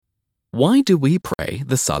Why do we pray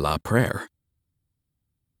the Salah prayer?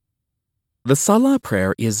 The Salah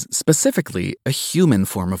prayer is specifically a human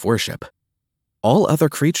form of worship. All other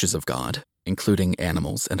creatures of God, including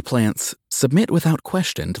animals and plants, submit without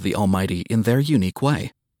question to the Almighty in their unique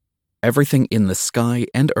way. Everything in the sky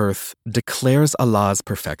and earth declares Allah's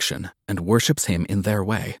perfection and worships Him in their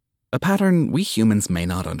way, a pattern we humans may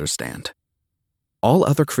not understand. All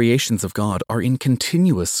other creations of God are in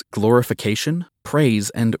continuous glorification,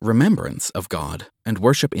 praise, and remembrance of God and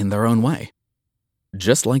worship in their own way.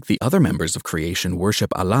 Just like the other members of creation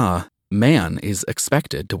worship Allah, man is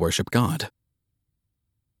expected to worship God.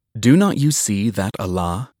 Do not you see that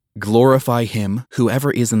Allah, glorify Him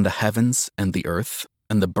whoever is in the heavens and the earth,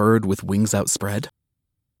 and the bird with wings outspread?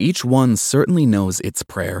 Each one certainly knows its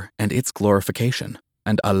prayer and its glorification,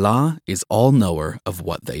 and Allah is all-knower of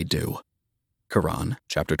what they do. Quran,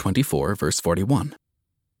 chapter 24, verse 41.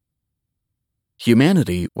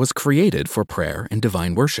 Humanity was created for prayer and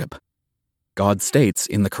divine worship. God states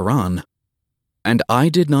in the Quran, "And I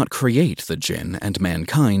did not create the jinn and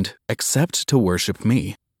mankind except to worship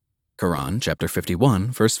me." Quran, chapter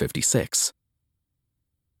 51, verse 56.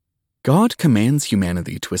 God commands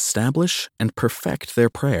humanity to establish and perfect their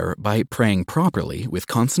prayer by praying properly with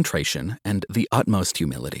concentration and the utmost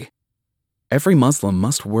humility. Every Muslim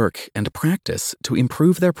must work and practice to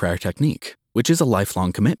improve their prayer technique, which is a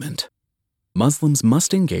lifelong commitment. Muslims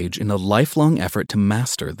must engage in a lifelong effort to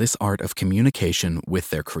master this art of communication with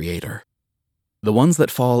their Creator. The ones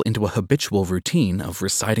that fall into a habitual routine of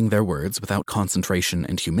reciting their words without concentration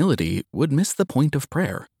and humility would miss the point of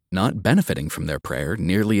prayer, not benefiting from their prayer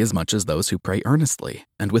nearly as much as those who pray earnestly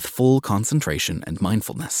and with full concentration and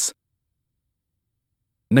mindfulness.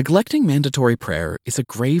 Neglecting mandatory prayer is a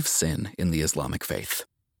grave sin in the Islamic faith.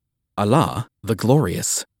 Allah, the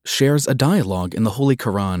Glorious, shares a dialogue in the Holy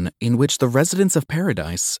Koran in which the residents of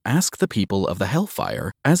paradise ask the people of the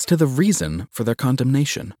hellfire as to the reason for their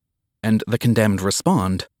condemnation, and the condemned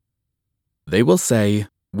respond, "They will say,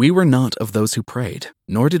 'We were not of those who prayed,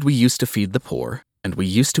 nor did we used to feed the poor, and we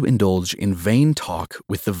used to indulge in vain talk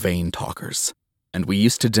with the vain talkers, and we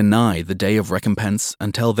used to deny the day of recompense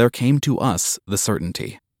until there came to us the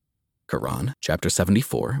certainty.'" Quran, chapter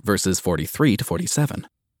 74, verses 43 to 47.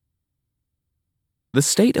 The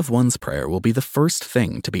state of one's prayer will be the first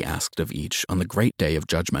thing to be asked of each on the Great Day of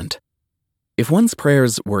Judgement. If one's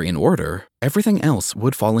prayers were in order, everything else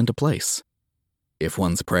would fall into place. If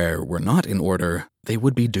one's prayer were not in order, they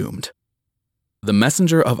would be doomed. The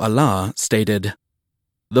Messenger of Allah stated,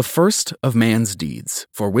 "The first of man's deeds,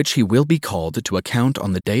 for which he will be called to account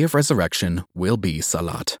on the day of resurrection, will be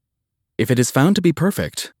Salat. If it is found to be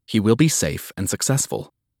perfect, he will be safe and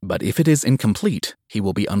successful. But if it is incomplete, he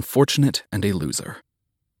will be unfortunate and a loser."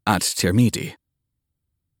 At-Tirmidhi.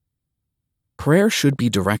 Prayer should be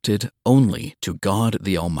directed only to God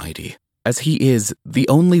the Almighty, as He is the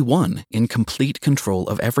only one in complete control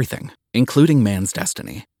of everything, including man's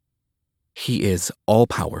destiny. He is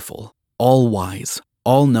all-powerful, all-wise,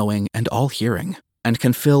 all-knowing, and all-hearing, and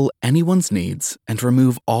can fill anyone's needs and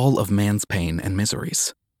remove all of man's pain and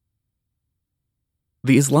miseries.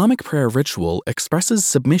 The Islamic prayer ritual expresses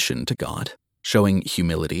submission to God, showing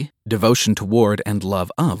humility, devotion toward, and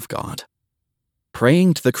love of God.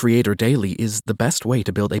 Praying to the Creator daily is the best way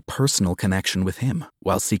to build a personal connection with Him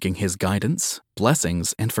while seeking His guidance,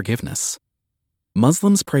 blessings, and forgiveness.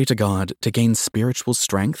 Muslims pray to God to gain spiritual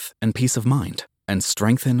strength and peace of mind and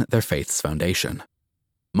strengthen their faith's foundation.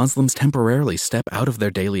 Muslims temporarily step out of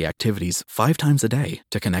their daily activities 5 times a day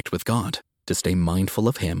to connect with God, to stay mindful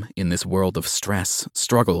of Him in this world of stress,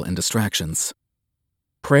 struggle, and distractions.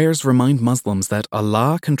 Prayers remind Muslims that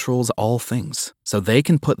Allah controls all things, so they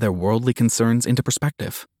can put their worldly concerns into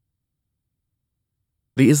perspective.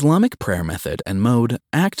 The Islamic prayer method and mode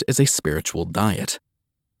act as a spiritual diet.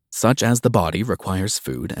 Such as the body requires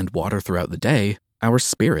food and water throughout the day, our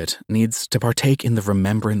spirit needs to partake in the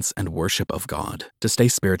remembrance and worship of God to stay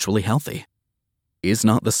spiritually healthy. Is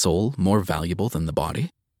not the soul more valuable than the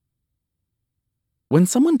body? When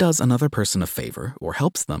someone does another person a favor or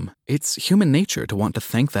helps them, it's human nature to want to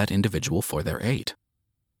thank that individual for their aid.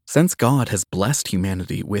 Since God has blessed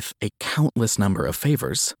humanity with a countless number of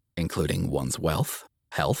favors, including one's wealth,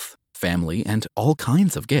 health, family, and all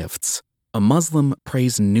kinds of gifts, a Muslim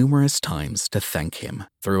prays numerous times to thank Him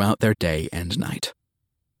throughout their day and night.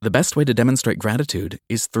 The best way to demonstrate gratitude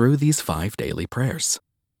is through these 5 daily prayers.